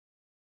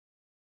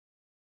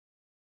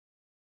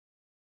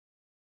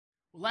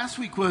Well, last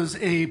week was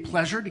a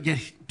pleasure to get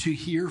to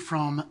hear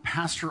from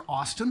Pastor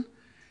Austin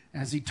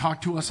as he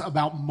talked to us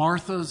about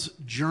Martha's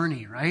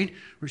journey, right?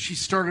 Where she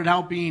started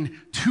out being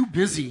too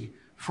busy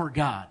for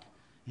God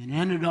and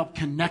ended up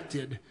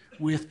connected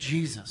with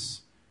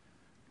Jesus.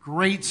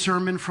 Great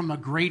sermon from a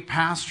great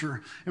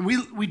pastor. And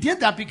we did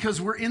that because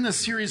we're in this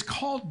series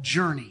called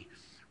Journey,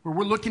 where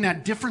we're looking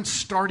at different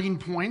starting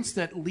points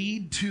that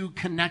lead to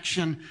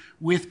connection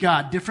with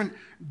God, different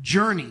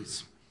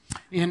journeys.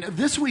 And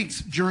this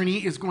week's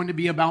journey is going to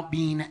be about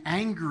being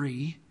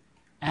angry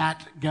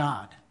at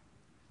God.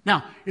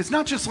 Now, it's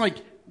not just like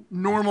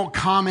normal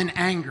common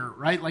anger,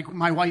 right? Like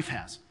my wife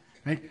has,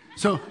 right?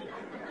 So,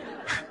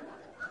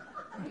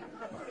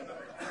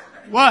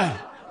 what?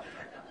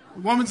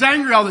 The woman's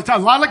angry all the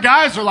time. A lot of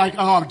guys are like,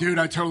 oh, dude,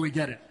 I totally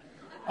get it.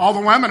 All the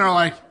women are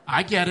like,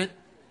 I get it.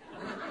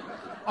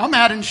 I'm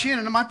adding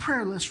Shannon to my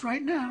prayer list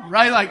right now,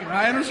 right? Like,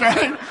 I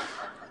understand.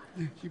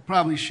 You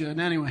probably should.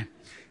 Anyway.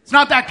 It's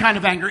not that kind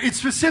of anger. It's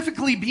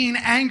specifically being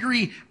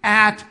angry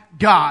at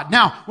God.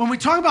 Now, when we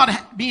talk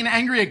about being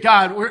angry at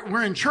God,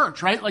 we're in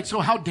church, right? Like, so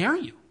how dare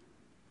you?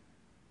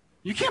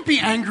 You can't be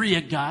angry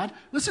at God.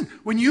 Listen,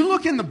 when you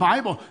look in the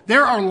Bible,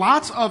 there are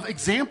lots of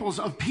examples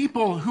of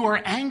people who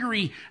are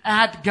angry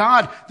at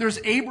God. There's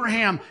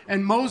Abraham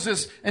and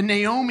Moses and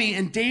Naomi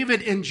and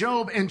David and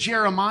Job and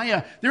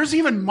Jeremiah. There's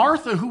even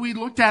Martha, who we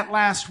looked at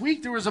last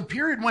week. There was a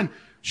period when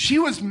she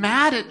was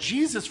mad at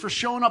Jesus for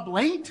showing up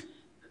late.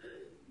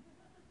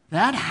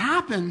 That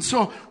happened.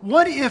 So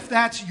what if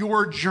that's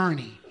your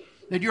journey?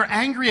 That you're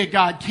angry at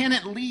God? Can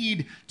it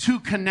lead to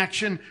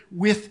connection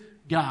with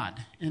God?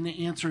 And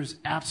the answer is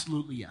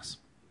absolutely yes.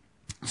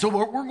 So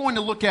what we're going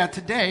to look at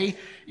today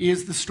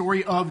is the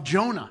story of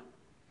Jonah.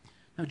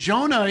 Now,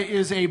 Jonah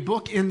is a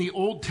book in the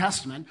Old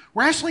Testament.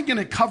 We're actually going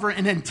to cover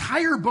an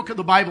entire book of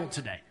the Bible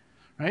today,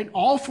 right?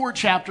 All 4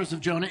 chapters of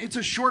Jonah. It's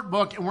a short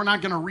book, and we're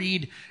not going to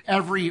read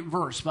every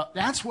verse, but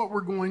that's what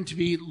we're going to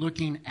be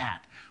looking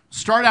at.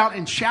 Start out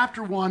in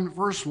chapter 1,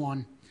 verse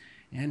 1,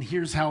 and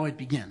here's how it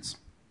begins.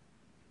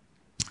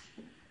 It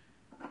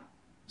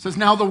says,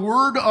 Now the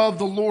word of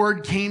the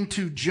Lord came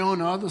to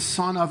Jonah, the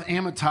son of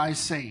Amittai,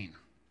 saying,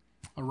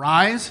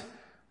 Arise,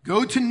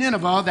 go to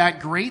Nineveh, that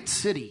great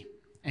city,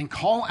 and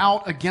call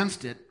out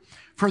against it,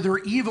 for their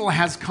evil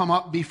has come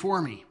up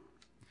before me.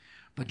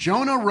 But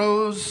Jonah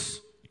rose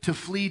to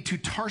flee to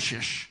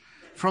Tarshish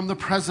from the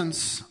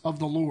presence of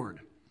the Lord.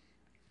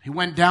 He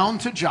went down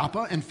to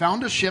Joppa and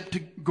found a ship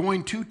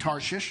going to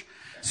Tarshish.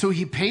 So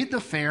he paid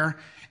the fare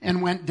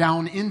and went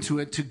down into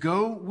it to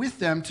go with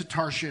them to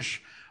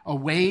Tarshish,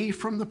 away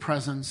from the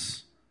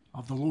presence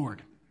of the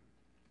Lord.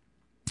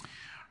 All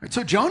right,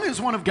 so Jonah is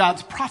one of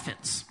God's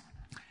prophets,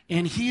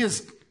 and he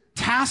is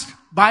tasked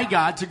by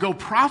God to go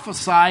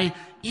prophesy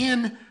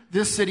in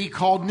this city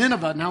called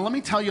Nineveh. Now, let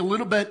me tell you a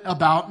little bit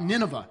about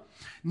Nineveh.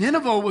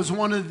 Nineveh was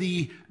one of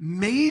the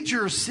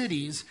major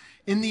cities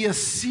in the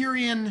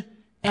Assyrian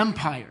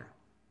Empire.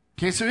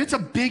 Okay, so it's a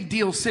big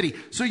deal city.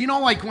 So you know,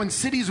 like when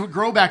cities would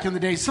grow back in the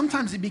day,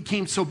 sometimes it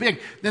became so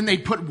big, then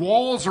they'd put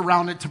walls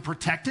around it to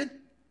protect it.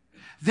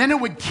 Then it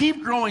would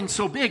keep growing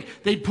so big,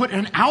 they'd put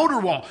an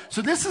outer wall.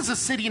 So this is a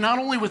city not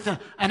only with an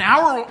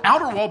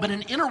outer wall, but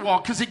an inner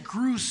wall, because it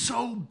grew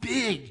so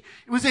big.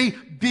 It was a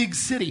big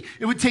city.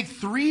 It would take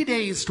 3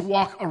 days to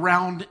walk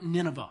around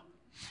Nineveh.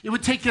 It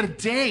would take it a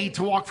day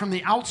to walk from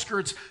the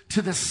outskirts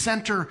to the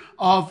center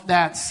of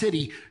that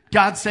city.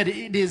 God said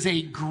it is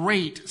a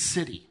great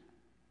city,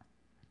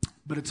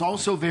 but it's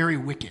also very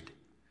wicked.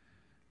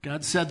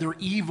 God said their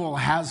evil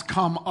has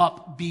come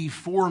up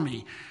before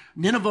me.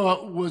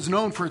 Nineveh was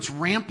known for its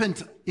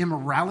rampant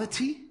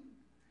immorality.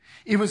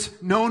 It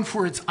was known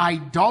for its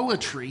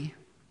idolatry,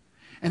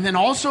 and then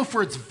also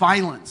for its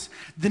violence.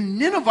 The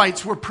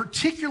Ninevites were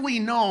particularly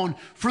known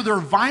for their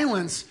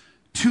violence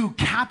to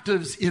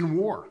captives in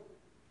war.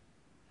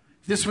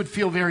 This would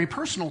feel very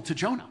personal to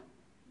Jonah.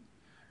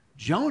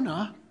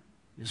 Jonah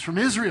is from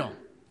Israel.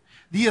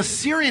 The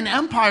Assyrian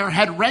Empire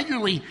had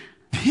regularly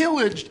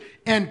pillaged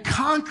and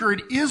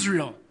conquered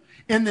Israel.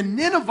 And the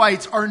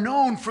Ninevites are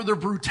known for their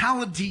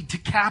brutality to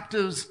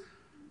captives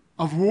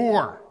of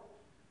war.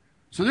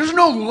 So there's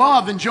no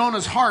love in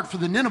Jonah's heart for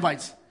the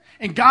Ninevites.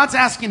 And God's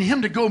asking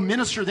him to go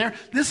minister there.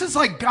 This is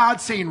like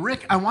God saying,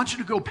 Rick, I want you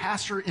to go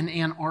pastor in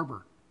Ann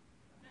Arbor.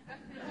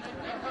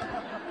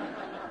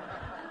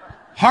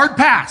 Hard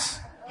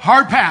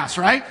pass,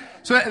 right?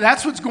 So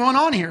that's what's going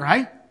on here,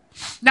 right?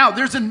 Now,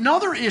 there's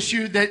another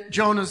issue that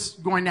Jonah's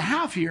going to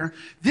have here.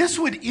 This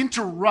would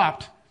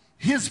interrupt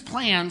his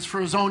plans for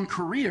his own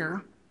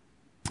career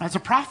as a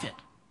prophet.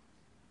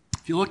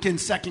 If you look in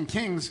 2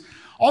 Kings,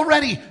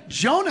 already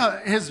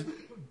Jonah has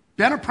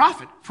been a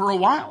prophet for a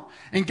while.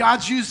 And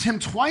God's used him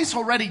twice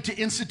already to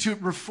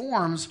institute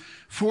reforms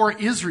for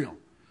Israel.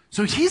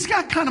 So he's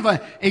got kind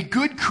of a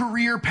good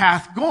career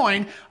path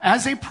going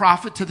as a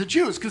prophet to the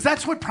Jews, because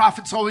that's what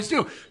prophets always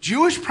do.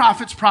 Jewish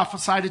prophets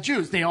prophesy to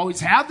Jews. They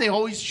always have, they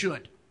always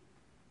should.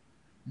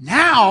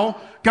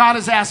 Now, God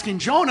is asking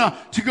Jonah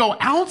to go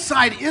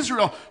outside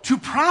Israel to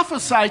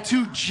prophesy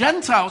to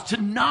Gentiles, to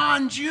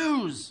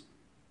non-Jews.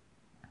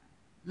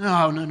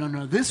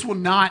 No. This will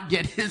not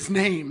get his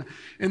name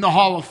in the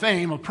Hall of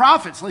Fame of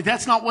prophets. Like,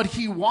 that's not what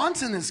he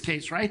wants in this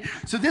case, right?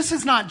 So this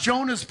is not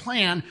Jonah's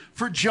plan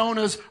for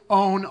Jonah's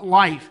own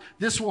life.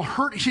 This will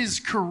hurt his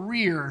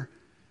career.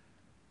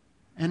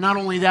 And not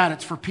only that,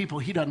 it's for people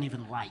he doesn't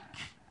even like.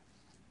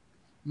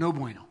 No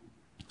bueno.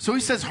 So he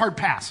says hard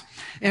pass.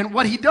 And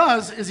what he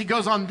does is he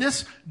goes on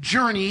this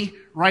journey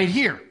right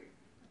here.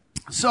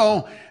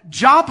 So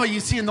Joppa, you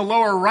see in the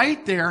lower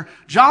right there,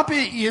 Joppa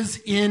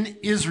is in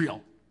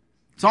Israel.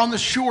 It's on the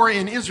shore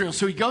in Israel.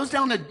 So he goes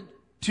down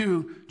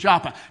to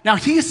Joppa. Now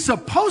he's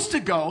supposed to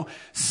go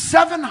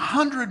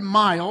 700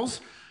 miles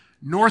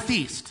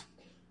northeast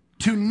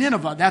to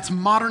Nineveh. That's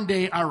modern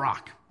day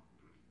Iraq.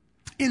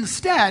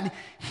 Instead,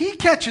 he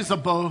catches a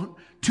boat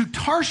to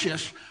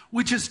Tarshish,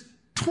 which is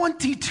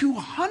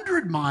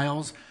 2,200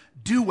 miles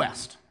due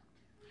west.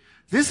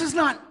 This is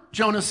not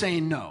Jonah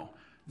saying no.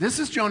 This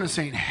is Jonah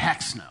saying,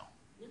 hex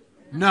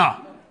no.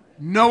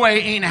 No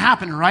way ain't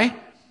happening, right?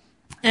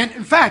 And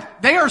in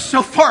fact, they are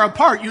so far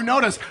apart, you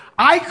notice,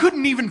 I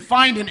couldn't even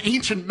find an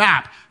ancient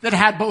map that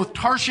had both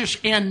Tarshish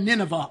and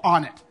Nineveh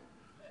on it.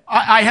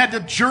 I had to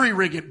jury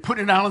rig it, put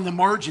it out on the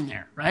margin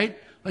there, right?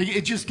 Like,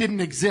 it just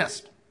didn't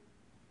exist.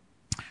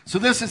 So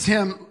this is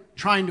him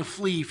trying to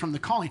flee from the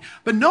calling.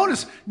 But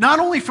notice, not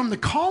only from the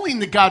calling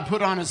that God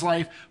put on his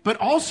life, but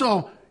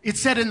also, it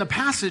said in the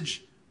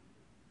passage,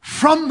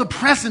 from the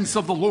presence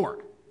of the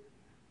Lord,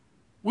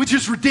 which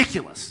is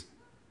ridiculous.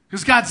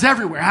 Because God's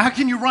everywhere. How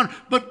can you run?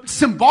 But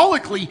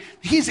symbolically,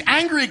 he's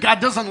angry at God,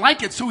 doesn't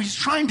like it, so he's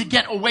trying to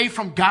get away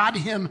from God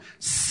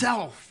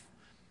himself.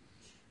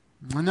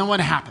 And then what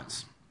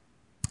happens?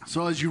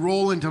 So as you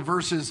roll into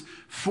verses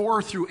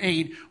 4 through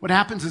 8, what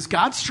happens is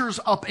God stirs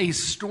up a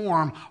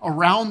storm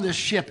around this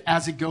ship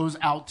as it goes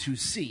out to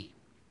sea.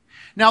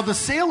 Now, the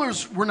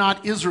sailors were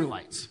not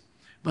Israelites,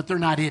 but they're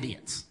not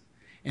idiots.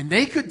 And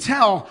they could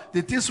tell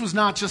that this was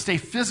not just a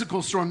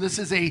physical storm. This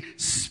is a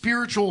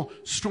spiritual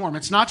storm.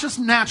 It's not just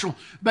natural,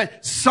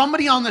 but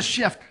somebody on the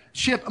ship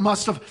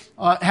must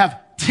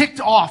have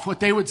ticked off what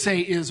they would say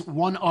is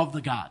one of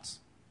the gods.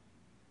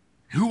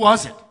 Who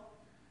was it?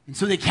 And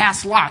so they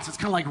cast lots. It's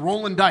kind of like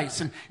rolling dice.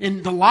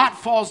 And the lot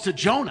falls to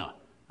Jonah.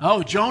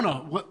 Oh,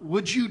 Jonah, what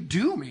would you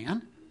do,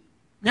 man?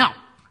 Now,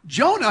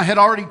 Jonah had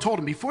already told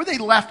him, before they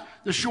left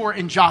the shore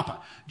in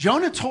Joppa,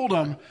 Jonah told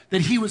them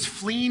that he was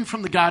fleeing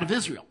from the God of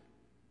Israel.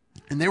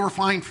 And they were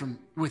fine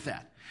with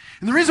that.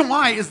 And the reason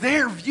why is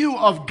their view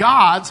of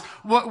gods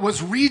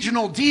was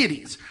regional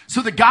deities.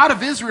 So the God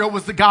of Israel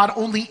was the God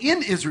only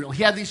in Israel.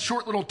 He had these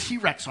short little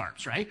T-Rex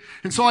arms, right?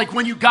 And so like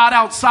when you got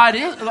outside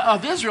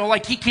of Israel,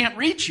 like he can't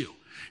reach you.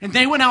 And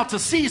they went out to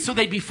sea so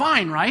they'd be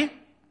fine, right?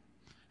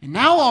 And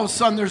now all of a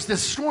sudden there's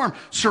this storm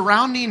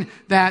surrounding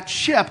that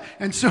ship.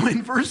 And so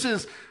in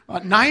verses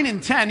 9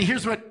 and 10,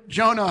 here's what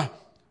Jonah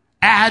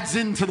adds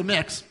into the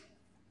mix.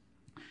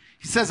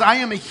 He says, I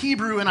am a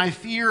Hebrew and I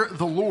fear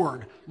the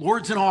Lord.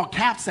 Lord's in all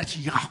caps, that's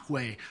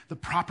Yahweh, the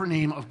proper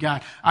name of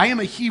God. I am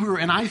a Hebrew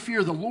and I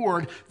fear the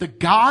Lord, the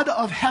God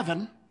of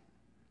heaven,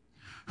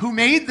 who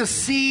made the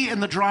sea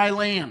and the dry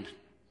land.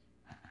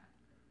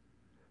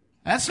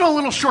 That's no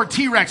little short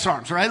T-Rex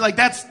arms, right? Like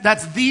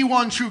that's the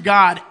one true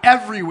God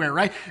everywhere,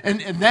 right? And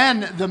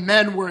then the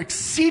men were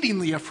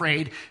exceedingly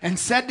afraid and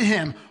said to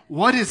him,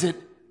 what is it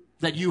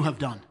that you have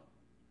done?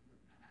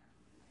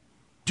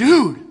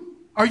 Dude,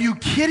 are you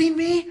kidding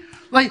me?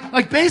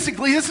 Like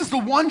basically, this is the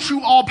one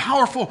true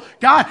all-powerful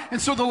God. And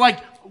so they're like,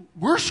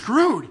 we're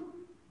screwed.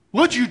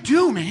 What'd you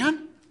do,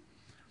 man?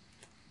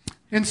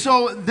 And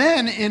so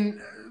then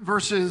in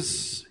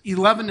verses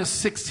 11 to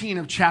 16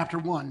 of chapter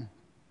 1,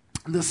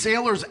 the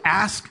sailors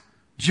ask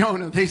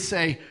Jonah, they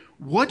say,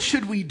 what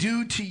should we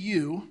do to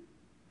you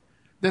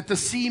that the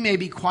sea may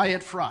be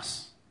quiet for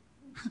us?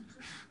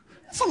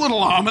 It's a little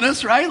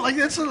ominous, right? Like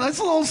that's a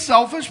little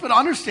selfish, but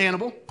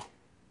understandable.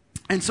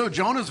 And so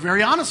Jonah's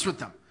very honest with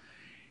them.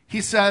 He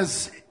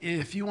says,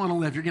 if you want to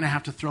live, you're going to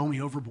have to throw me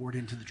overboard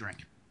into the drink.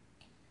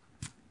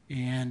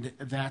 And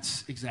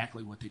that's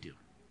exactly what they do.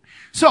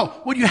 So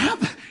what you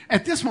have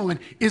at this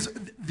moment is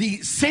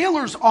the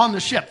sailors on the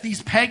ship,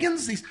 these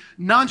pagans, these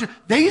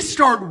they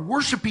start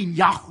worshiping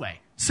Yahweh. It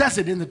says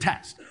it in the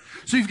text.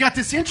 So you've got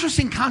this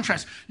interesting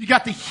contrast. You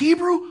got the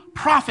Hebrew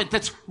prophet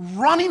that's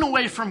running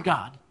away from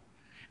God.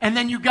 And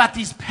then you've got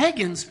these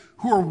pagans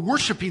who are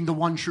worshiping the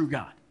one true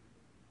God.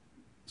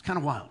 It's kind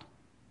of wild.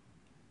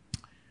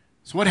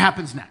 So what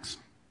happens next?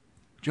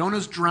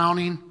 Jonah's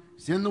drowning.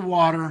 He's in the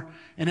water.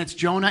 And it's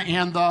Jonah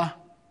and the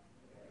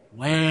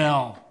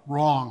whale.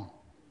 Wrong.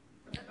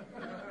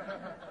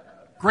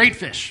 Great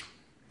fish.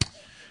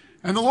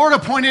 And the Lord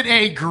appointed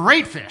a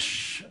great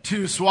fish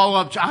to swallow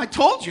up. I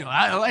told you.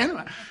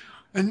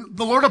 And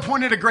the Lord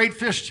appointed a great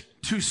fish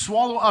to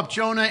swallow up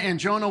Jonah. And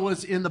Jonah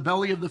was in the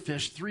belly of the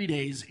fish 3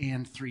 days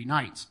and 3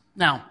 nights.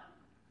 Now,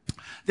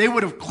 they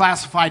would have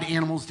classified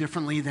animals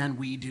differently than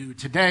we do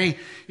today.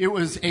 It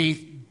was a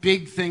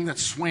big thing that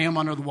swam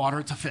under the water.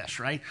 It's a fish,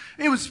 right?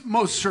 It was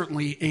most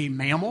certainly a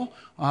mammal,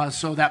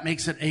 so that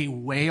makes it a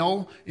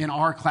whale in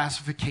our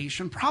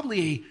classification.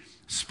 Probably a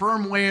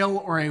sperm whale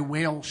or a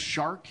whale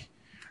shark.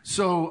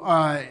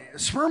 So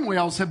sperm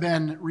whales have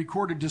been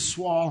recorded to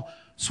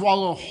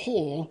swallow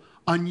whole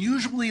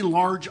unusually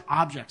large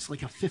objects,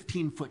 like a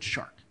 15-foot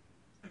shark.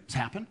 It's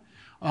happened.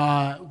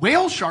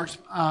 Whale sharks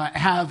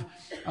have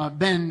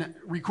been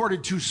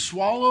recorded to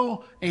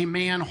swallow a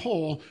man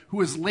whole who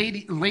was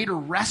later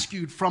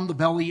rescued from the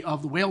belly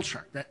of the whale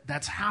shark.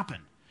 That's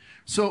happened.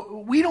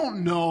 So we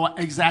don't know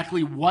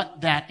exactly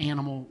what that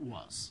animal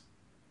was.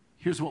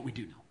 Here's what we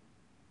do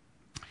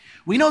know.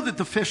 We know that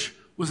the fish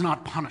was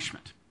not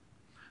punishment.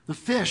 The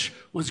fish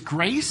was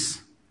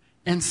grace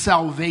and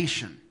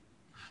salvation.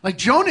 Like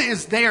Jonah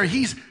is there,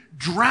 he's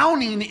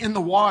drowning in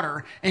the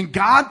water, and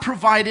God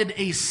provided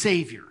a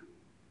savior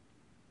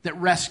that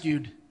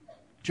rescued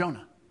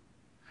Jonah.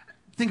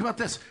 Think about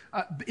this.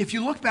 If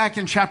you look back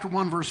in chapter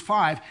 1, verse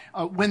 5,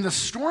 when the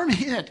storm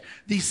hit,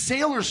 these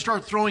sailors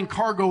start throwing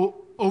cargo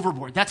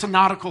overboard. That's a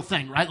nautical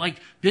thing, right? Like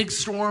big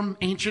storm,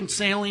 ancient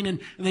sailing, and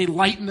they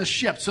lighten the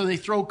ship. So they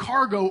throw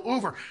cargo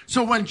over.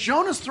 So when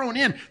Jonah's thrown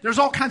in, there's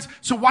all kinds.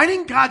 So why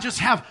didn't God just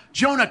have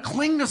Jonah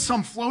cling to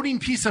some floating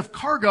piece of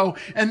cargo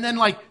and then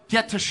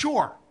get to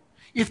shore?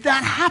 If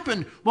that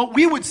happened, what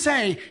we would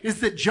say is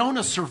that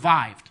Jonah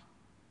survived.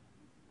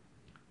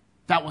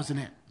 That wasn't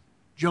it.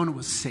 Jonah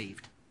was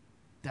saved.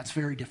 That's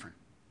very different.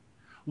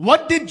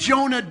 What did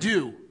Jonah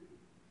do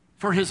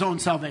for his own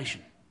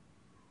salvation?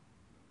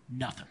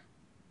 Nothing.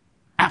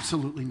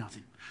 Absolutely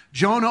nothing.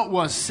 Jonah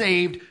was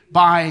saved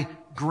by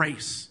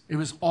grace. It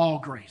was all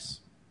grace.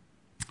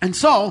 And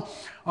so,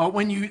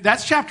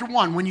 that's chapter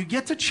 1. When you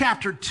get to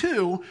chapter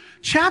 2,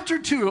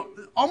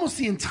 almost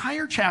the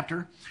entire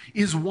chapter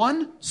is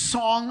one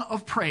song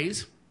of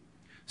praise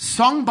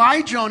sung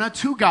by Jonah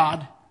to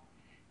God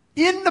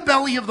in the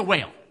belly of the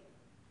whale.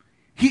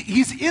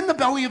 He's in the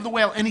belly of the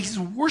whale and he's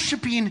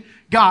worshiping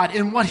God.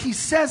 And what he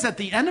says at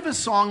the end of his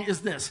song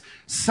is this: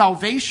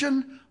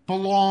 salvation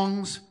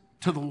belongs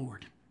to the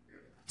Lord.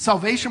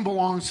 Salvation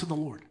belongs to the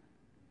Lord.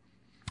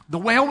 The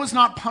whale was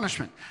not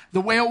punishment.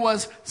 The whale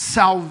was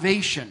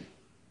salvation.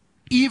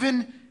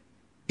 Even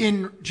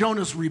in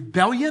Jonah's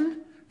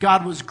rebellion,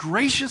 God was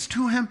gracious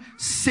to him,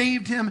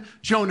 saved him.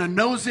 Jonah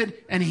knows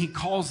it, and he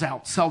calls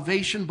out,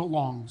 salvation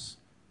belongs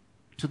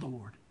to the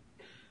Lord.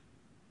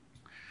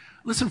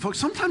 Listen, folks,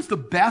 sometimes the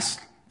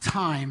best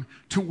time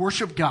to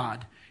worship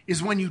God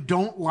is when you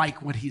don't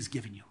like what he's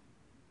giving you.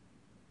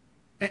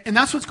 And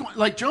that's what's going on.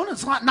 Like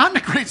Jonah's not in a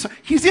great,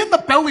 he's in the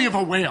belly of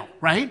a whale,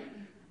 right?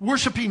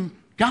 Worshiping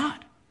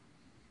God.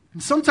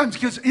 And sometimes,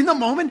 because in the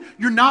moment,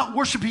 you're not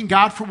worshiping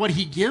God for what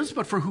he gives,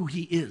 but for who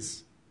he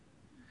is.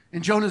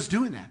 And Jonah's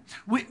doing that.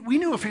 We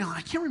knew a family,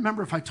 I can't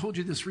remember if I told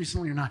you this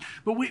recently or not,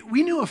 but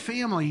we knew a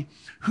family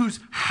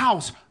whose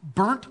house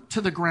burnt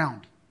to the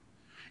ground.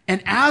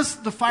 And as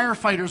the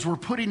firefighters were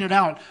putting it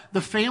out,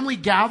 the family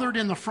gathered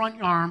in the front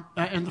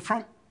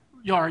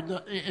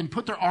yard and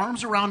put their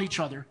arms around each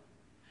other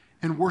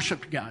and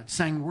worshiped God,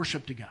 sang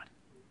worship to God.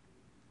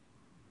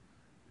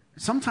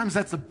 Sometimes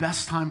that's the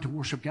best time to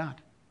worship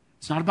God.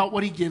 It's not about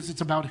what he gives,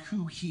 it's about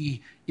who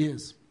he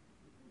is.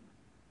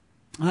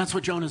 And that's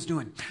what Jonah's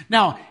doing.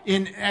 Now,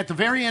 at the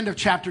very end of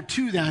chapter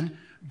 2 then,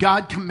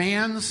 God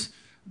commands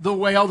the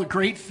whale, the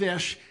great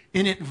fish,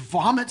 and it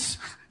vomits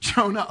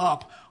Jonah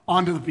up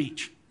onto the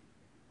beach.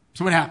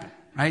 So what happened,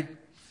 right?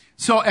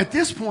 So at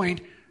this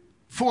point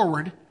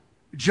forward,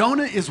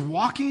 Jonah is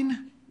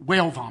walking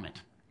whale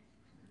vomit.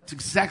 It's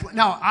exactly.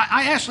 Now,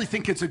 I actually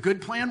think it's a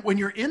good plan. When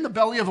you're in the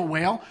belly of a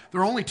whale,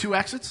 there are only 2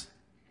 exits.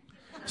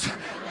 So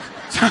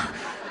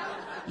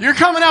you're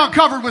coming out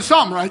covered with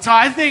something, right? So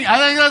I think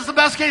that's the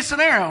best case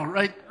scenario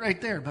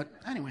right there. But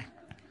anyway,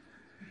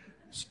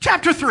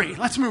 chapter 3.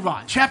 Let's move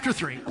on. Chapter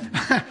 3.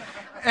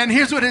 And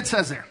here's what it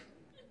says there.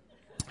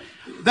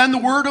 Then the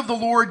word of the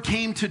Lord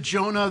came to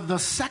Jonah the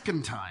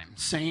second time,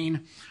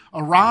 saying,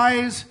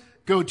 "Arise,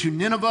 go to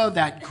Nineveh,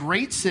 that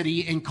great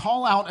city, and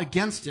call out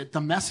against it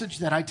the message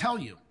that I tell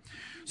you."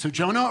 So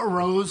Jonah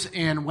arose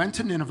and went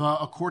to Nineveh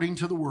according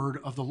to the word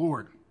of the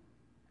Lord.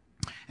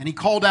 And he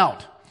called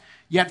out,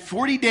 "Yet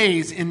 40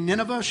 days and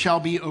Nineveh shall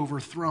be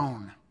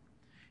overthrown."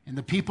 And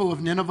the people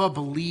of Nineveh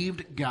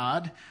believed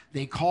God.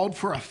 They called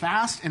for a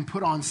fast and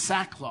put on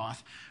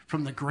sackcloth,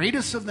 from the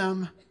greatest of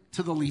them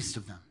to the least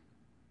of them.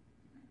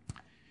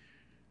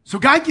 So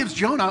God gives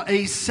Jonah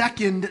a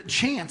second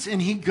chance,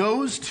 and he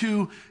goes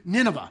to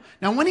Nineveh.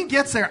 Now, when he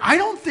gets there, I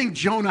don't think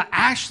Jonah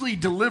actually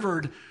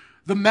delivered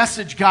the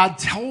message God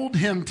told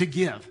him to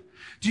give.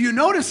 Do you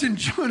notice in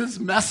Jonah's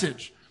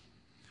message,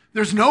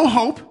 there's no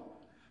hope,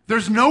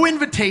 there's no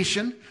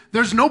invitation,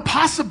 there's no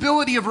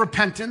possibility of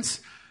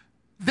repentance.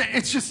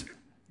 It's just,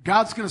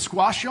 God's going to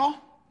squash y'all.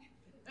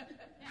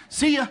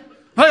 See ya.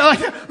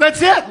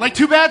 That's it.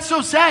 Too bad,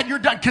 so sad. You're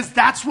done. Because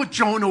that's what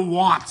Jonah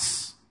wants.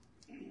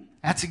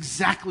 That's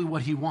exactly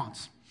what he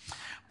wants.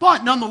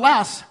 But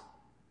nonetheless,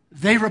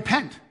 they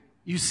repent.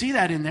 You see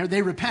that in there.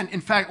 They repent. In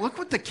fact, look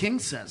what the king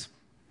says.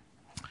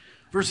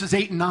 Verses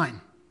 8 and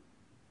 9.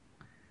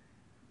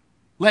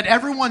 "Let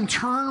everyone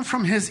turn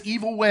from his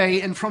evil way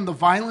and from the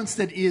violence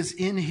that is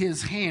in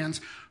his hands.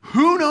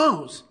 Who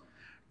knows?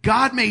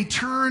 God may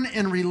turn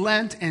and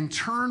relent and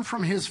turn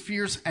from his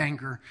fierce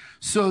anger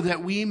so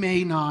that we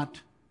may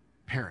not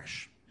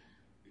perish.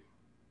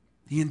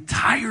 The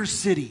entire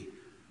city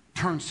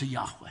turns to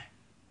Yahweh.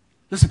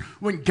 Listen,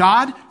 when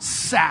God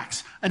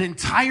sacks an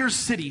entire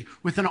city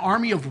with an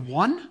army of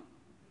one,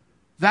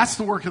 that's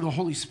the work of the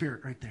Holy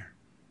Spirit right there.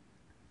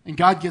 And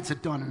God gets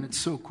it done, and it's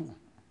so cool.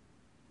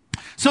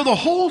 So the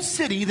whole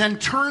city then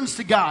turns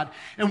to God.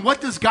 And what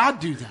does God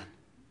do then?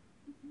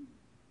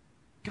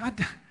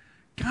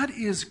 God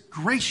is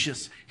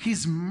gracious.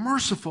 He's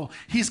merciful.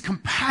 He's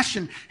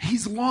compassionate.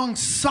 He's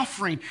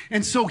long-suffering.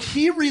 And so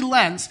he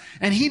relents,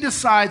 and he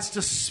decides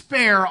to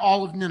spare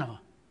all of Nineveh.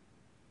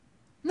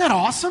 Isn't that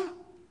awesome?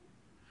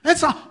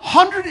 That's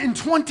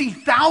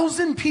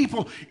 120,000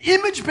 people,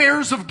 image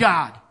bearers of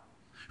God,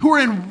 who are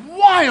in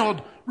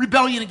wild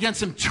rebellion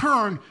against him,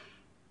 turn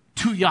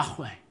to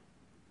Yahweh.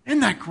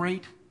 Isn't that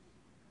great?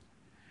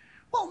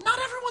 Well, not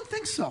everyone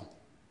thinks so.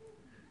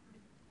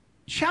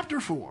 Chapter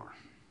 4.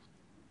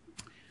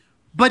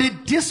 But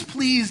it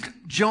displeased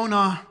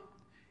Jonah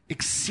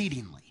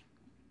exceedingly,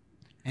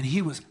 and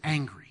he was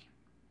angry.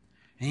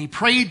 And he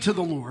prayed to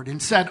the Lord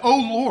and said, "O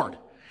Lord,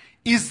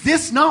 is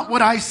this not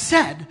what I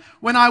said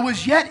when I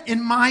was yet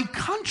in my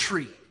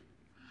country?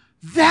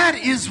 That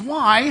is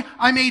why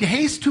I made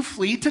haste to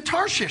flee to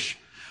Tarshish.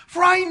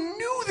 For I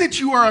knew that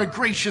you are a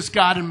gracious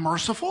God and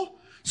merciful,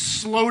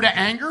 slow to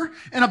anger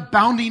and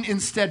abounding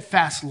in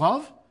steadfast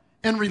love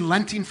and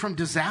relenting from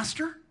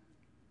disaster.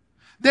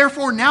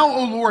 Therefore now,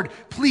 O Lord,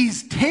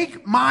 please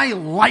take my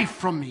life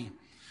from me,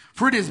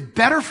 for it is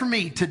better for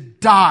me to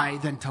die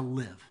than to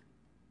live."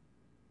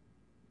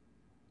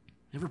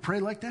 You ever pray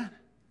like that?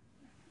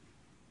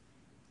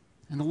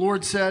 And the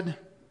Lord said,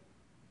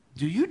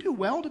 "Do you do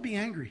well to be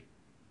angry?"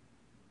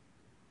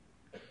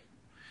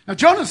 Now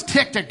Jonah's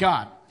ticked at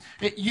God.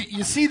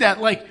 You see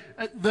that, like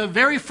the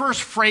very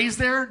first phrase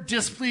there,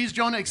 displeased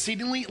Jonah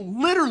exceedingly,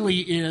 literally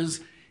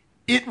is,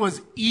 it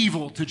was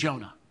evil to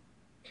Jonah.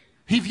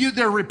 He viewed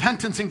their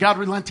repentance and God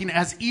relenting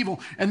as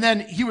evil. And then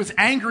he was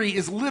angry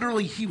is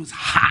literally he was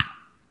hot.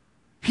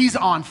 He's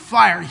on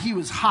fire. He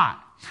was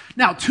hot.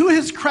 Now, to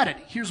his credit,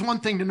 here's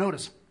one thing to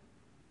notice.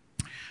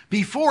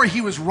 Before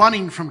he was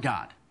running from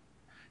God.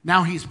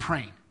 Now he's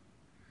praying.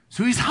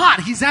 So he's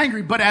hot. He's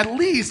angry. But at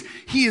least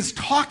he is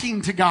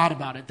talking to God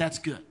about it. That's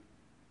good.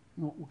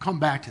 We'll come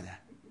back to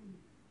that.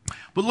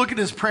 But look at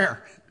his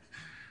prayer.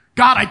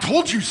 God, I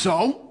told you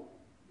so.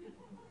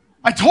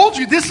 I told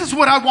you this is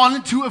what I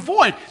wanted to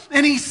avoid.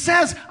 And he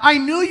says, I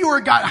knew you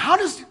were God. How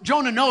does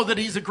Jonah know that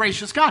he's a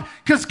gracious God?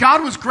 Because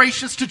God was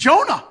gracious to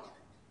Jonah,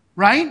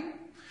 right?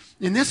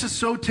 And this is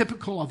so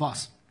typical of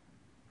us.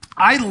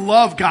 I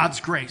love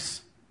God's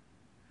grace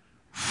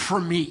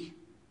for me.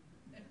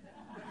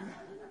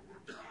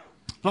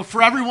 But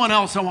for everyone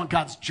else, I want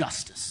God's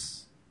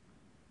justice,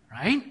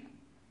 right?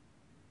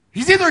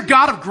 He's either a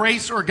God of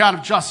grace or a God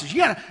of justice. You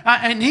gotta,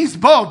 and he's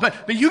both,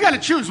 but you got to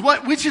choose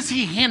which is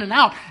he handing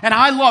out. And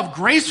I love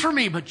grace for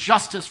me, but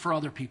justice for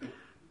other people.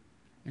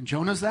 And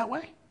Jonah's that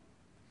way.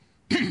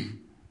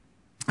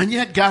 And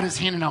yet God is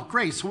handing out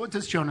grace. So what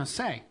does Jonah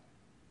say?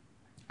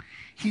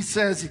 He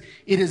says,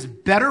 it is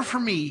better for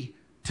me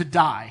to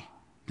die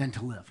than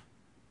to live.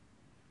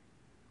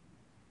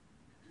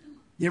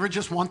 You ever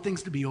just want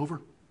things to be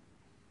over?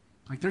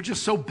 Like they're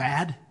just so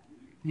bad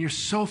and you're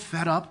so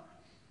fed up.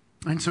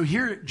 And so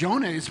here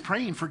Jonah is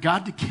praying for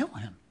God to kill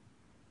him.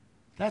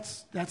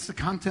 That's the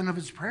content of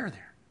his prayer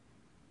there.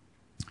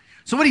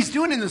 So what he's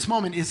doing in this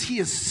moment is he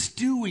is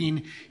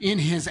stewing in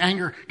his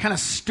anger, kind of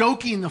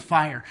stoking the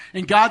fire.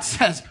 And God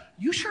says,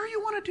 you sure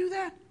you want to do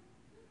that?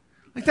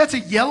 Like that's a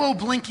yellow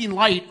blinking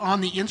light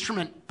on the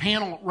instrument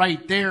panel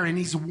right there, and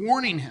he's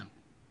warning him.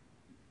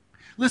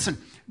 Listen,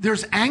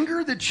 there's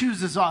anger that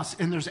chooses us,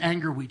 and there's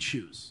anger we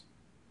choose.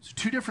 It's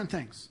two different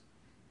things.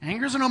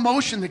 Anger is an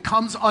emotion that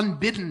comes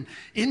unbidden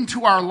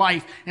into our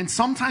life, and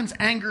sometimes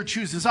anger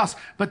chooses us.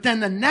 But then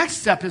the next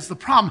step is the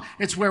problem.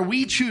 It's where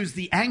we choose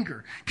the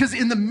anger. Because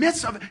in the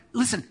midst of,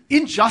 listen,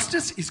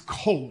 injustice is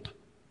cold.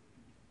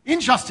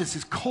 Injustice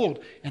is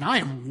cold, and I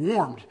am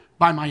warmed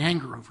by my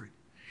anger over it.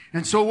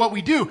 And so what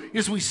we do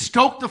is we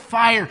stoke the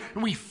fire,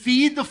 and we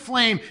feed the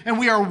flame, and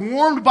we are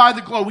warmed by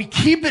the glow. We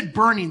keep it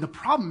burning. The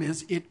problem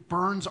is it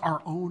burns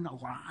our own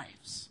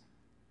lives.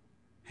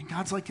 And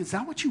God's like, is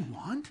that what you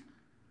want?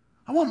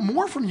 I want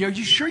more from you. Are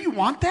you sure you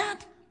want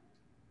that?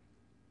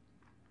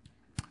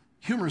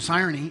 Humorous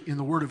irony in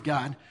the Word of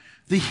God.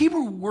 The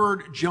Hebrew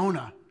word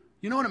Jonah,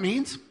 you know what it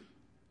means?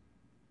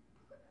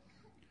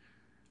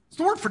 It's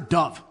the word for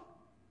dove.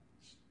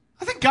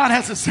 I think God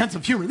has a sense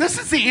of humor. This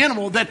is the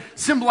animal that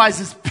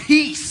symbolizes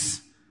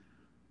peace.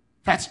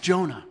 That's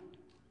Jonah.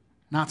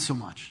 Not so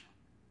much.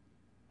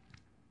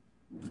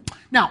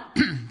 Now,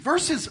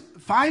 verses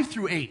 5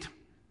 through 8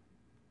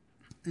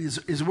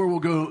 is where we'll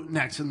go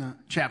next in the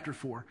chapter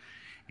 4.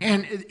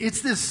 And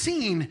it's this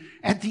scene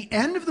at the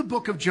end of the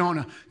book of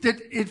Jonah that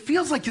it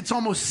feels like it's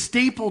almost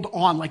stapled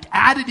on, like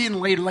added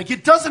in later, like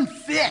it doesn't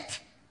fit.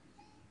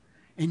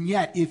 And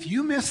yet, if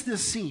you miss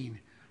this scene,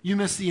 you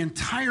miss the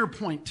entire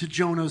point to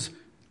Jonah's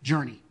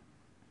journey.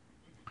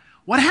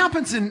 What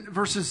happens in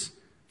verses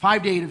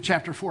 5 to 8 of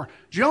chapter 4?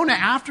 Jonah,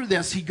 after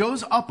this, he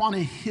goes up on a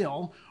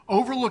hill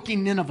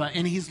overlooking Nineveh,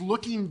 and he's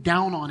looking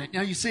down on it.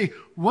 Now you say,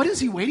 what is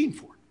he waiting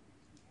for?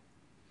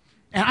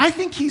 And I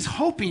think he's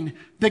hoping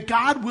that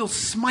God will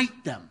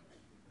smite them.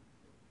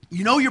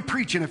 You know you're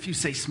preaching if you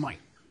say smite,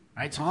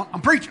 right? So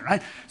I'm preaching,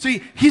 right? So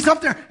he's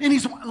up there, and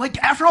he's like,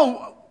 after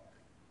all,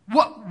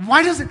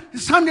 why doesn't,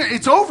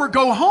 it's over,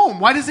 go home.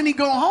 Why doesn't he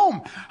go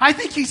home? I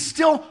think he's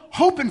still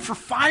hoping for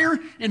fire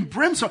and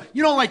brimstone.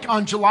 You know, like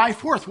on July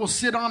 4th, we'll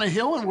sit on a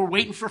hill and we're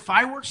waiting for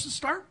fireworks to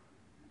start.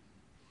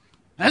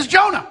 That's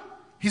Jonah.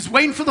 He's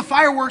waiting for the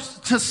fireworks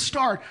to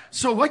start.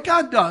 So what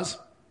God does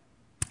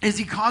is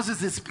he causes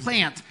this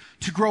plant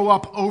to grow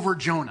up over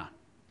Jonah.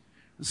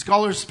 The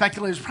scholars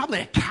speculate it's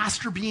probably a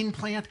castor bean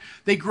plant.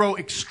 They grow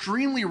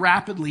extremely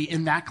rapidly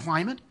in that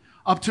climate,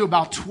 up to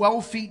about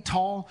 12 feet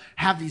tall,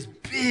 have these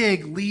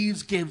big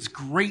leaves, gives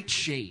great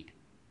shade.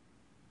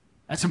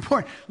 That's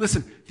important.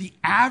 Listen, the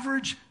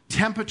average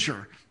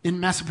temperature in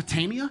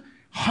Mesopotamia,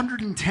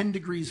 110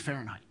 degrees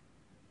Fahrenheit.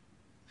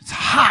 It's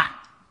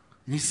hot.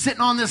 And he's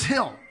sitting on this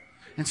hill.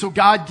 And so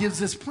God gives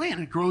this plant.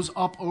 It grows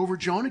up over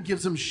Jonah,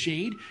 gives him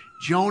shade.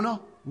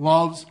 Jonah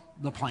loves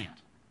the plant.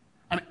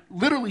 I mean,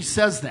 literally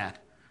says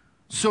that.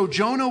 So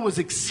Jonah was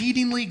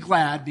exceedingly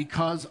glad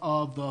because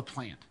of the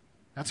plant.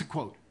 That's a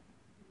quote.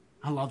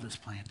 I love this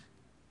plant.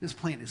 This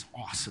plant is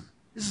awesome.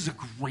 This is a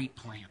great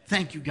plant.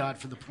 Thank you, God,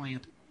 for the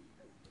plant.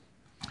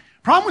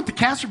 Problem with the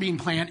castor bean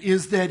plant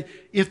is that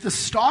if the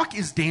stalk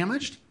is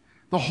damaged,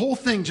 the whole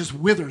thing just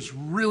withers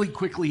really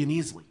quickly and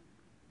easily.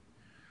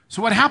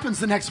 So what happens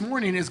the next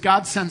morning is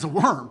God sends a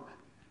worm,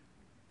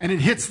 and it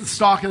hits the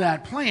stalk of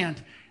that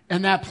plant,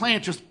 and that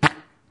plant just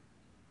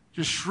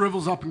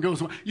shrivels up and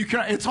goes away.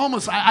 It's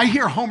almost, I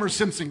hear Homer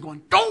Simpson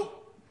going, don't,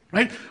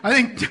 right? I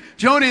think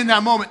Jonah in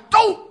that moment,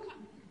 don't.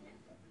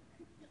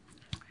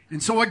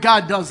 And so what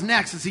God does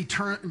next is he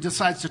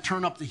decides to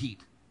turn up the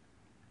heat.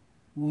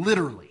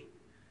 Literally.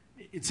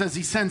 It says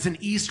he sends an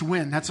east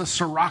wind. That's a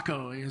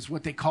sirocco is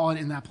what they call it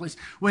in that place.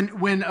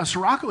 When a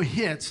sirocco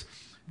hits,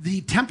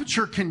 the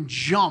temperature can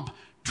jump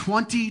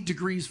 20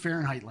 degrees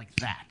Fahrenheit like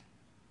that.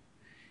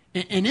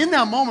 And in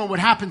that moment, what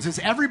happens is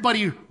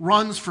everybody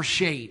runs for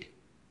shade.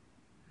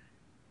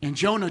 And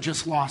Jonah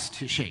just lost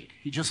his shade.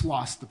 He just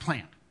lost the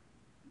plant.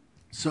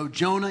 So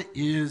Jonah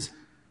is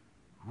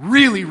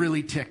really,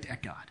 really ticked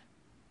at God.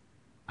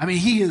 I mean,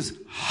 he is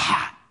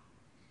hot.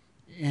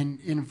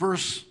 And in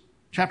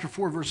chapter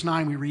 4, verse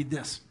 9, we read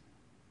this.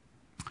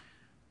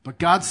 But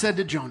God said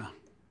to Jonah,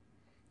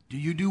 do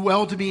you do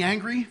well to be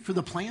angry for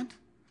the plant?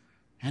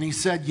 And he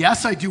said,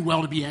 yes, I do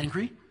well to be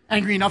angry.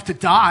 Angry enough to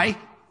die.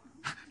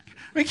 I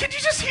mean, can you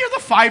just hear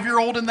the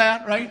 5-year-old in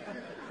that, right?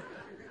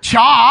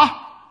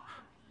 Cha.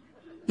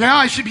 Yeah,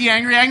 I should be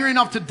angry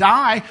enough to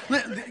die.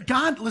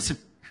 God, listen.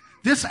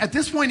 At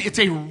this point, it's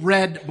a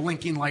red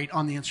blinking light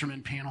on the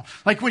instrument panel.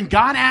 Like when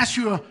God asks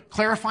you a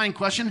clarifying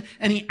question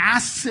and he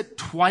asks it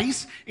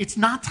twice, it's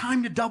not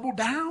time to double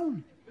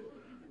down.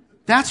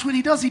 That's what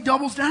he does. He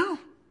doubles down.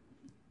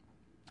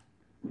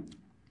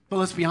 But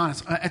let's be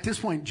honest. At this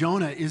point,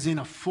 Jonah is in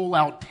a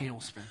full-out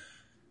tailspin.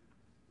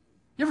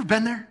 You ever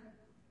been there?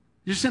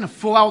 You're just in a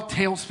full-out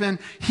tailspin.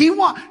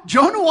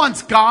 Jonah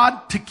wants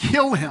God to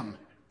kill him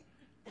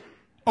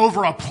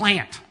over a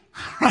plant,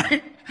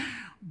 right?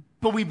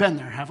 But we've been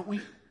there, haven't we?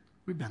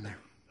 We've been there.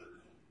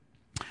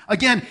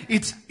 Again,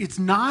 it's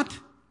not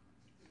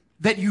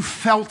that you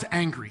felt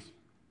angry.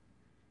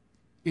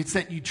 It's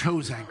that you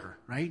chose anger,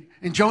 right?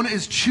 And Jonah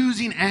is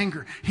choosing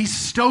anger. He's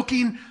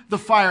stoking the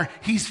fire.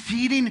 He's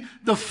feeding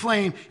the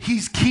flame.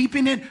 He's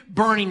keeping it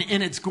burning,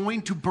 and it's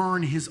going to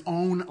burn his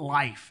own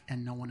life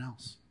and no one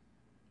else.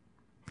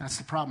 That's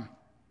the problem.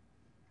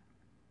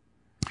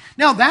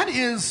 Now, that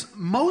is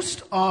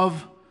most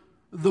of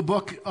the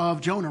book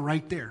of Jonah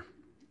right there.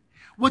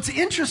 What's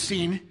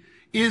interesting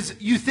is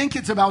you think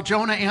it's about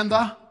Jonah and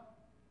the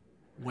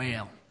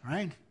whale,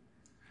 right?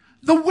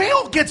 The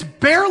whale gets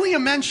barely a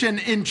mention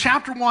in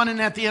chapter 1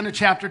 and at the end of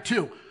chapter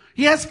 2.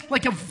 He has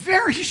like a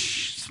very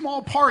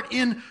small part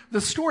in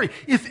the story.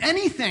 If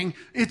anything,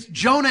 it's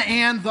Jonah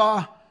and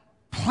the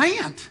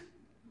plant.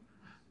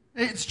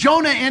 It's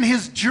Jonah and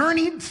his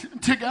journey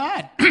to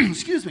God.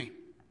 Excuse me.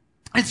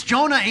 It's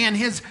Jonah and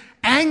his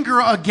anger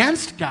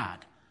against God.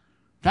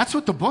 That's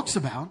what the book's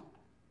about.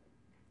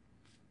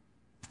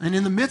 And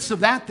in the midst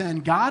of that, then,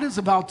 God is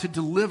about to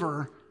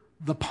deliver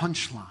the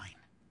punchline.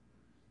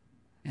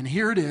 And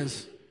here it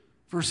is,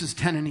 verses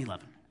 10 and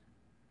 11.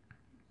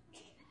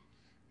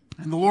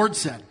 And the Lord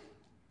said,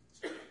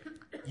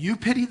 you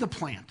pity the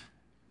plant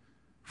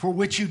for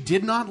which you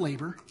did not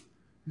labor,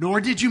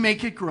 nor did you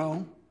make it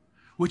grow,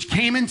 which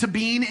came into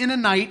being in a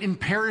night and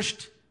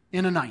perished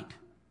in a night.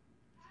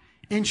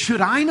 And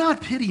should I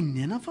not pity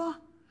Nineveh,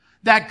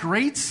 that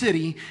great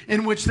city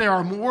in which there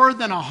are more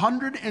than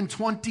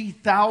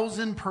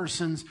 120,000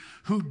 persons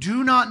who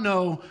do not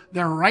know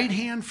their right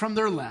hand from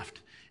their left,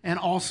 and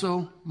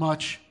also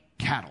much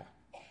cattle?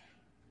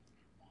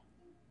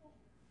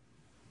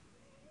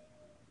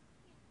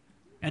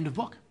 End of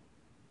book.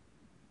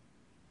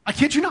 I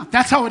kid you not.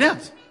 That's how it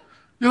ends.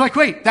 You're like,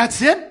 wait,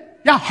 that's it?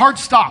 Yeah, hard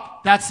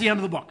stop. That's the end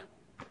of the book.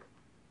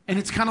 And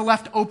it's kind of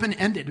left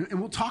open-ended. And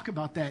we'll talk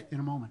about that in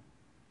a moment.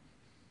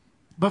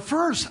 But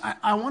first,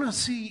 I want to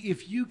see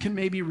if you can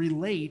maybe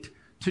relate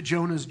to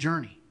Jonah's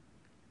journey.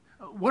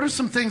 What are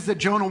some things that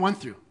Jonah went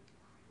through?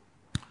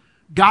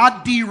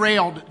 God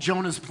derailed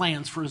Jonah's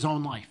plans for his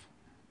own life.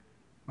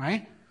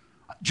 Right?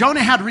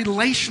 Jonah had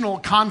relational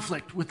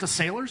conflict with the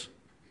sailors.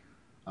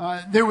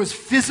 There was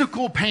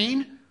physical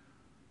pain.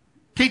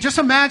 Okay, just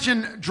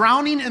imagine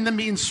drowning and then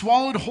being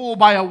swallowed whole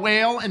by a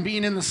whale and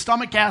being in the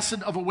stomach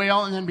acid of a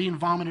whale and then being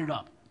vomited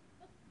up.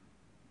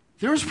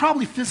 There was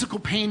probably physical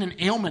pain and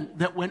ailment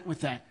that went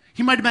with that.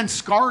 He might have been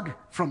scarred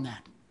from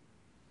that.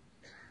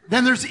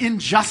 Then there's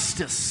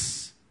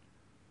injustice.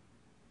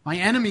 My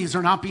enemies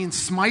are not being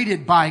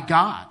smited by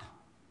God.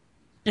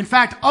 In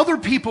fact, other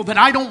people that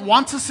I don't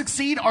want to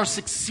succeed are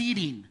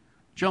succeeding.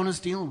 Jonah's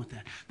dealing with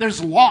that.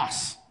 There's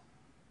loss.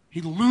 He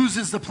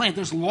loses the plant.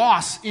 There's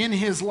loss in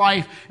his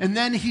life. And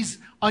then he's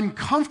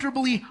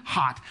uncomfortably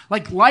hot.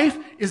 Like life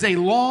is a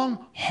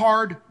long,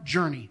 hard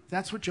journey.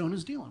 That's what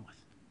Jonah's dealing with.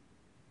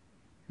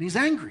 And he's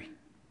angry.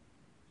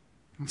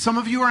 And some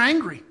of you are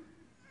angry.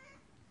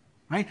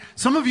 Right?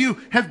 Some of you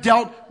have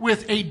dealt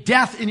with a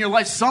death in your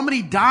life.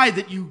 Somebody died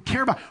that you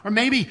care about. Or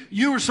maybe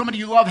you or somebody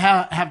you love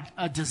have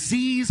a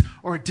disease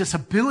or a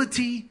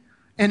disability.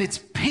 And it's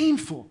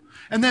painful.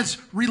 And there's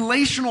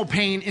relational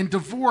pain in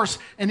divorce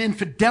and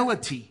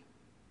infidelity.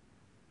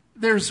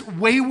 There's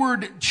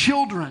wayward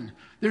children.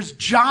 There's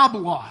job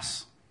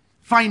loss,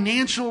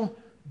 financial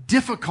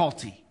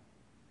difficulty.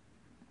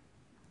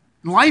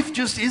 Life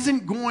just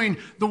isn't going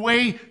the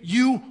way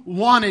you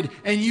wanted,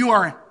 and you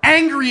are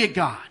angry at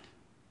God.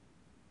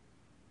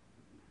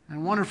 I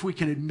wonder if we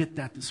can admit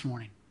that this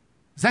morning.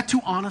 Is that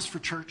too honest for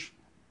church?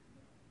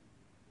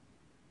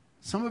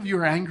 Some of you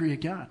are angry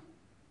at God.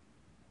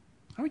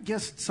 I would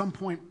guess at some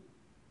point,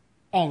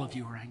 all of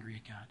you are angry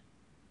at God,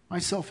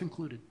 myself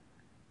included.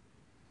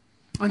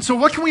 And so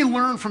what can we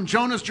learn from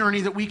Jonah's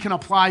journey that we can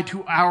apply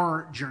to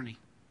our journey?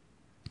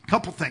 A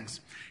couple things.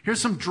 Here's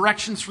some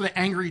directions for the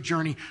angry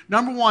journey.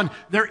 Number one,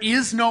 there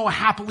is no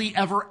happily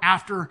ever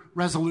after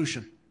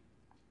resolution.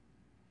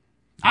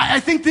 I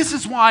think this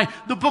is why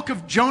the book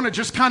of Jonah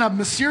just kind of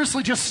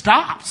mysteriously just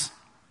stops.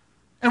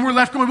 And we're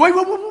left going, wait,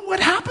 what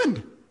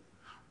happened?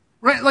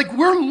 Right? Like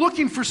we're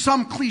looking for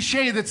some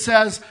cliche that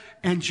says,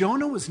 and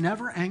Jonah was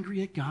never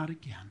angry at God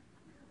again.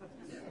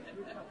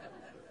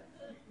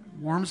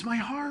 Warms my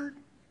heart.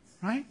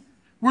 Right?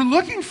 We're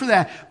looking for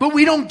that, but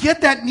we don't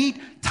get that neat,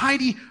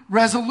 tidy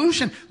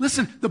resolution.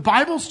 Listen, the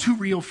Bible's too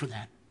real for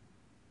that.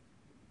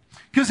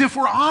 Because if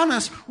we're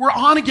honest, we're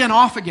on again,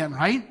 off again,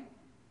 right?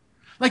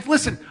 Like,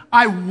 listen,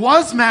 I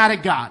was mad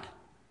at God,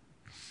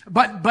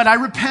 but I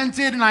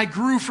repented and I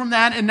grew from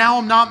that, and now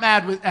I'm not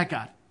mad at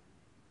God.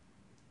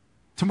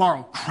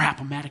 Tomorrow, crap,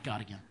 I'm mad at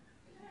God again.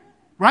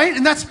 Right?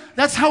 And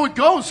that's how it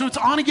goes. So it's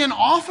on again,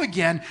 off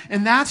again,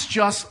 and that's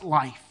just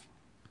life.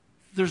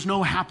 There's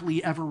no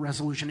happily ever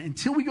resolution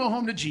until we go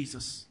home to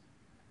Jesus.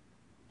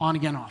 On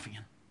again, off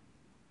again.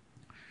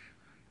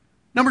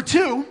 Number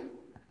two,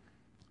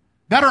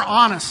 better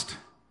honest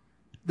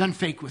than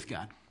fake with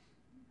God.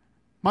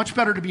 Much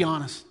better to be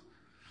honest.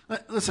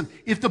 Listen,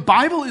 if the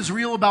Bible is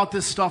real about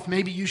this stuff,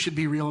 maybe you should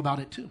be real about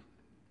it too.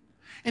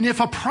 And if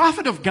a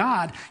prophet of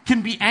God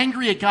can be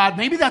angry at God,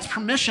 maybe that's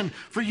permission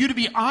for you to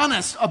be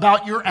honest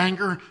about your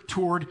anger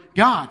toward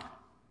God.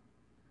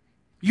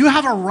 You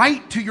have a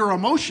right to your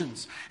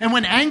emotions. And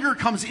when anger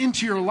comes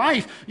into your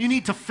life, you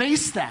need to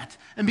face that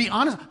and be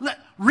honest.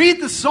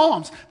 Read the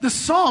Psalms. The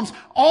Psalms,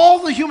 all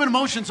the human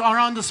emotions are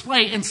on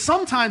display. And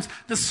sometimes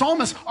the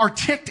psalmists are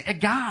ticked at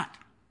God.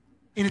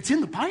 And it's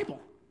in the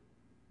Bible.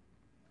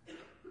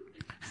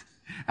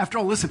 After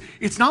all, listen,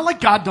 it's not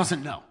like God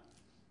doesn't know.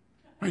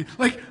 Right?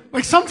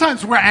 Like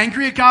sometimes we're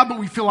angry at God, but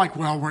we feel like,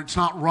 well, it's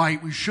not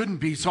right. We shouldn't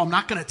be, so I'm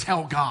not going to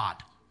tell God.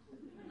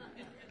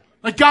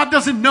 Like God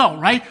doesn't know,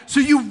 right?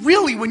 So you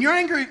really, when you're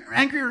angry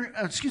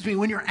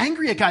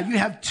at God, you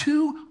have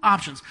two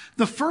options.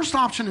 The first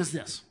option is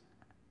this.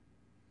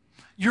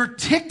 You're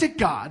ticked at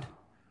God,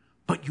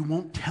 but you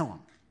won't tell him.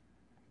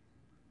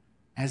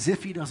 As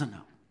if he doesn't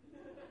know.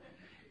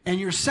 And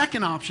your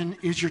second option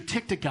is you're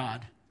ticked at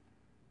God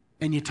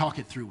and you talk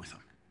it through with him.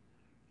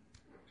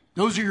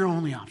 Those are your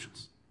only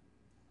options.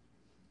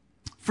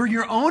 For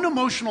your own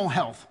emotional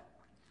health,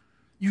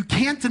 you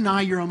can't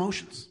deny your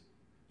emotions.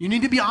 You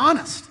need to be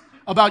honest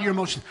about your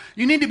emotions.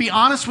 You need to be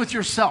honest with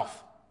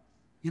yourself.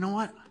 You know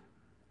what?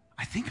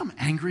 I think I'm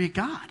angry at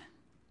God.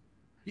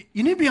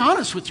 You need to be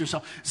honest with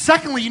yourself.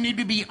 Secondly, you need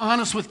to be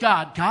honest with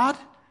God. God,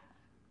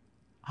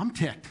 I'm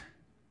ticked.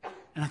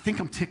 And I think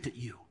I'm ticked at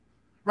you.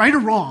 Right or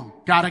wrong,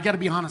 God, I got to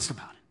be honest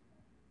about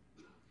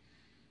it.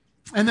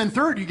 And then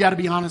third, you got to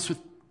be honest with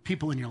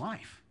people in your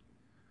life.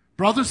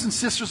 Brothers and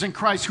sisters in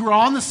Christ who are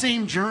on the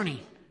same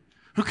journey,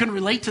 who can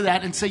relate to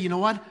that and say, you know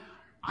what?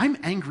 I'm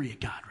angry at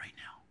God right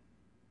now.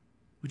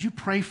 Would you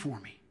pray for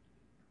me?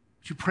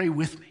 Would you pray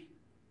with me?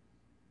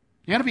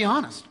 You got to be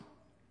honest.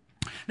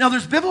 Now,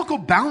 there's biblical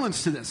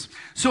balance to this.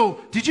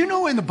 So, did you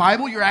know in the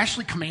Bible you're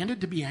actually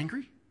commanded to be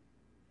angry?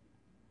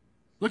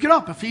 Look it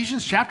up,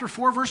 Ephesians chapter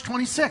 4, verse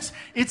 26.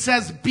 It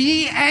says,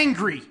 be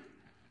angry.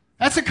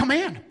 That's a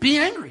command. Be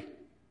angry.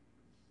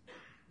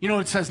 You know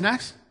what it says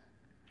next?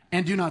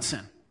 And do not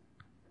sin.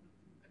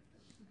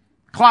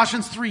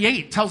 Colossians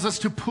 3:8 tells us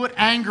to put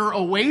anger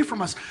away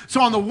from us. So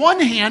on the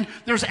one hand,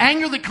 there's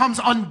anger that comes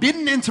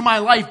unbidden into my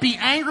life. Be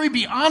angry,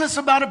 be honest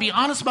about it, be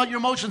honest about your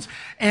emotions,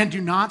 and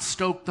do not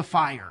stoke the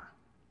fire.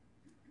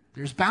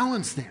 There's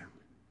balance there.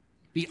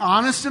 Be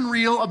honest and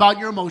real about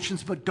your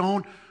emotions, but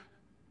don't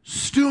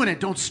stew in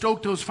it. Don't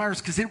stoke those fires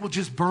because it will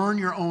just burn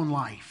your own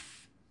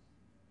life.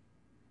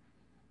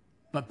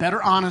 But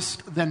better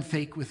honest than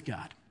fake with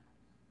God.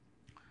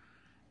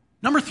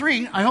 Number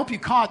 3, I hope you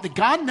caught that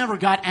God never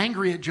got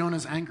angry at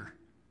Jonah's anger.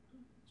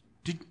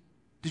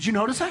 Did you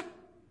notice that?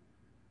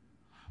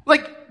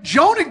 Like,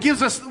 Jonah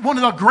gives us one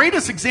of the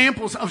greatest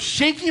examples of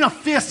shaking a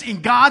fist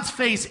in God's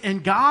face,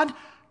 and God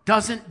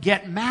doesn't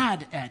get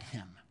mad at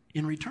him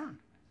in return.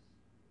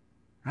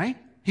 Right?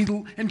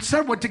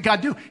 Instead, what did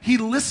God do? He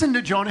listened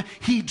to Jonah.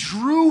 He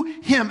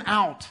drew him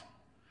out.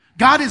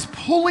 God is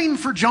pulling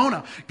for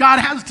Jonah. God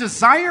has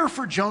desire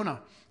for Jonah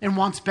and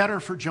wants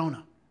better for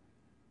Jonah.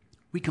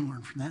 We can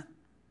learn from that.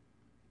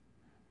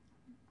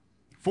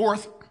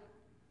 4th,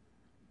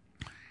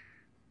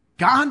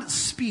 God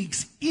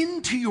speaks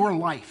into your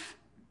life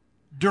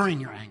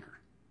during your anger.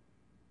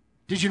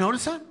 Did you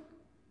notice that?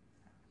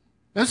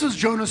 This is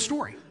Jonah's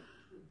story.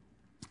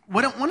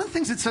 One of the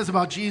things it says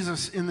about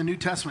Jesus in the New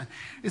Testament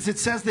is it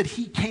says that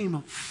he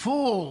came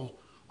full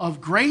of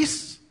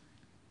grace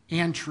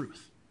and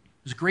truth.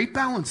 There's a great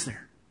balance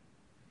there.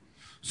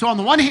 So on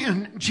the one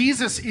hand,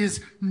 Jesus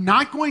is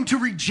not going to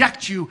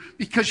reject you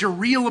because you're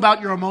real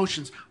about your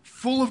emotions.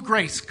 Full of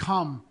grace.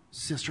 Come,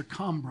 sister.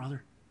 Come,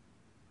 brother.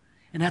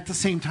 And at the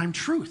same time,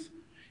 truth.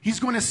 He's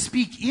going to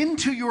speak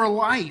into your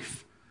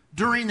life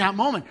during that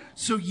moment.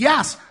 So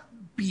yes,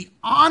 be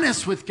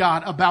honest with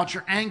God about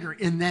your anger.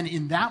 And then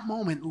in that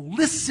moment,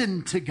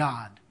 listen to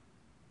God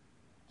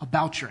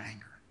about your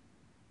anger.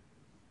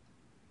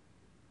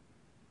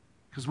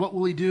 Because what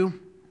will he do?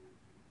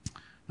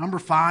 Number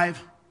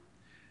 5,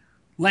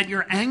 let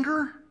your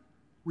anger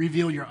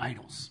reveal your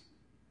idols.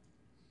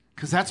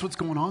 Because that's what's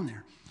going on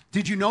there.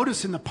 Did you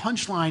notice in the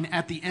punchline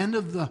at the end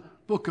of the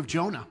book of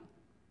Jonah,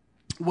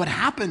 what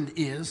happened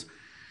is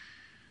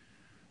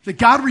that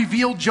God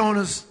revealed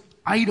Jonah's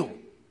idol,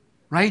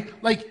 right?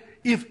 Like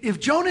if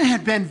Jonah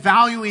had been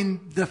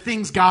valuing the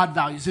things God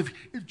values, if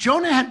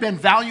Jonah had been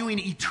valuing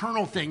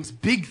eternal things,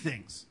 big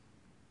things,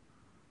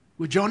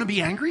 would Jonah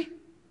be angry?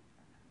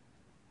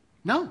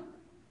 No.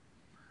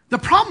 The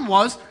problem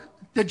was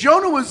that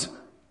Jonah was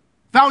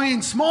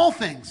valuing small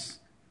things,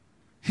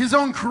 his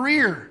own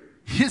career,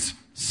 his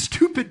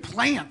stupid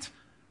plant,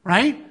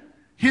 right?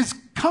 His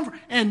comfort.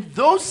 And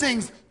those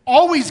things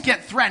always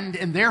get threatened,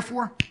 and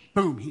therefore,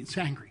 boom, he's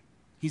angry.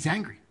 He's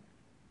angry.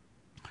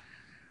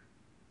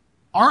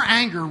 Our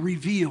anger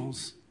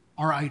reveals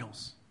our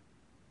idols.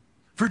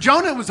 For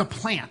Jonah, it was a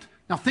plant.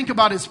 Now think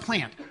about his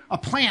plant. A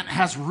plant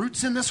has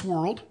roots in this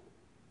world.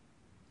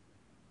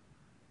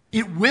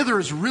 It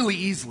withers really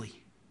easily.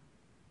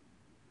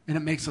 And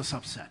it makes us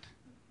upset.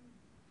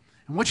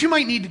 And what you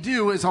might need to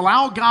do is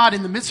allow God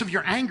in the midst of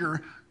your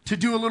anger to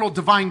do a little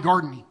divine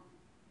gardening.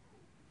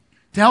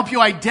 To help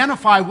you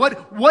identify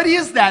what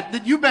is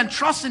that you've been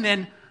trusting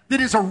in that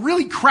is a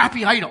really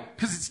crappy idol.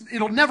 Because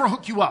it'll never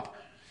hook you up.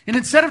 And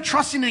instead of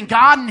trusting in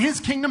God and his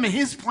kingdom and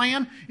his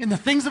plan in the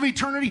things of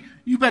eternity,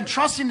 you've been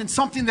trusting in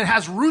something that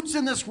has roots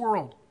in this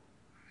world.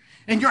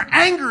 And your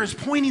anger is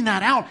pointing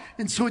that out.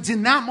 And so it's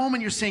in that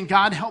moment you're saying,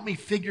 God, help me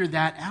figure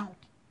that out.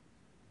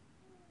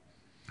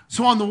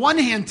 So on the one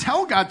hand,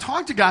 tell God,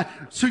 talk to God,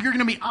 so you're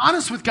going to be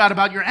honest with God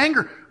about your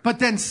anger. But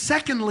then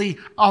secondly,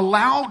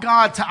 allow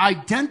God to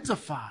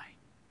identify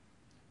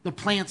the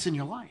plants in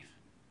your life.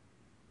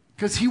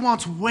 Because he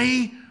wants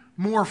way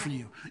more for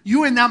you.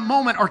 You in that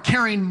moment are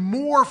caring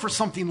more for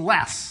something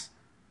less.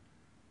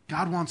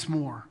 God wants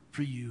more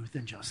for you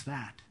than just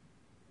that.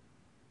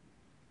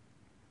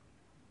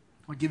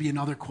 I'll give you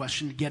another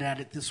question to get at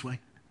it this way.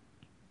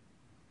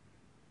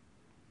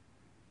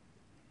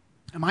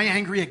 Am I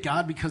angry at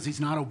God because he's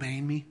not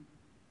obeying me?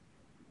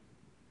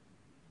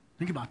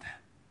 Think about that.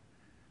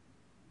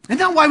 Isn't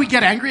that why we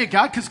get angry at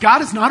God? Because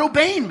God is not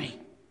obeying me.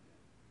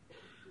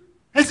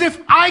 As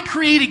if I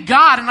created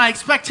God and I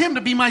expect him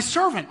to be my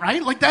servant,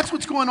 right? Like that's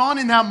what's going on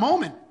in that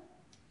moment.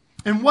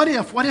 And what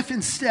if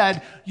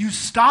instead you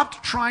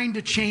stopped trying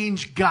to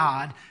change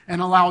God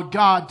and allowed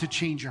God to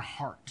change your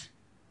heart?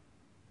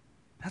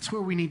 That's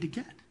where we need to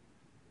get.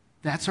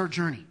 That's our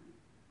journey.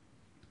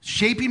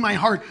 Shaping my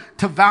heart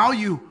to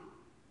value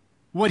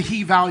what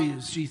he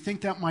values. Do you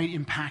think that might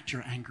impact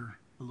your anger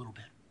a little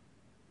bit?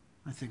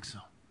 I think so.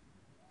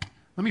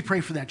 Let me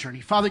pray for that journey.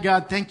 Father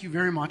God, thank you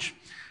very much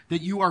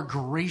that you are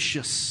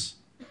gracious.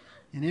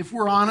 And if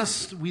we're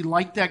honest, we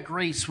like that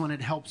grace when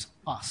it helps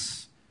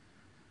us.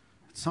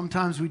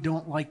 Sometimes we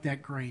don't like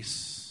that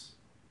grace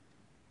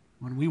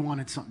when we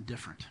wanted something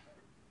different.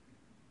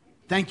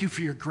 Thank you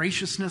for your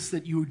graciousness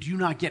that you do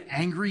not get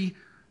angry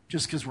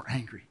just because we're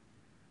angry.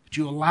 That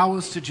you allow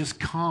us to just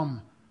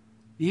come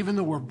Even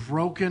though we're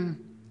broken,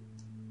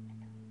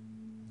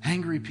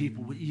 angry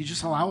people, will you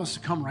just allow us to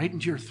come right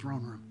into your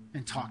throne room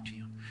and talk to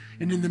you?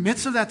 And in the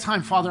midst of that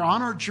time, Father,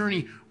 on our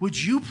journey, would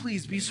you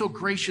please be so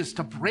gracious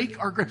to break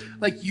our grip?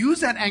 Like, use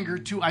that anger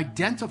to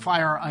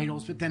identify our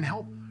idols, but then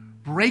help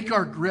break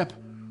our grip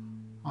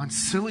on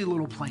silly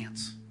little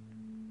plans.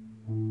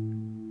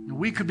 That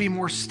we could be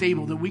more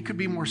stable, that we could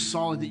be more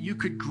solid, that you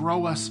could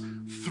grow us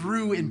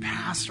through and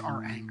past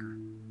our anger.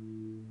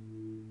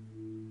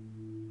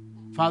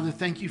 Father,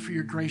 thank you for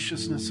your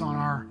graciousness on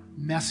our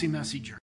messy, messy journey.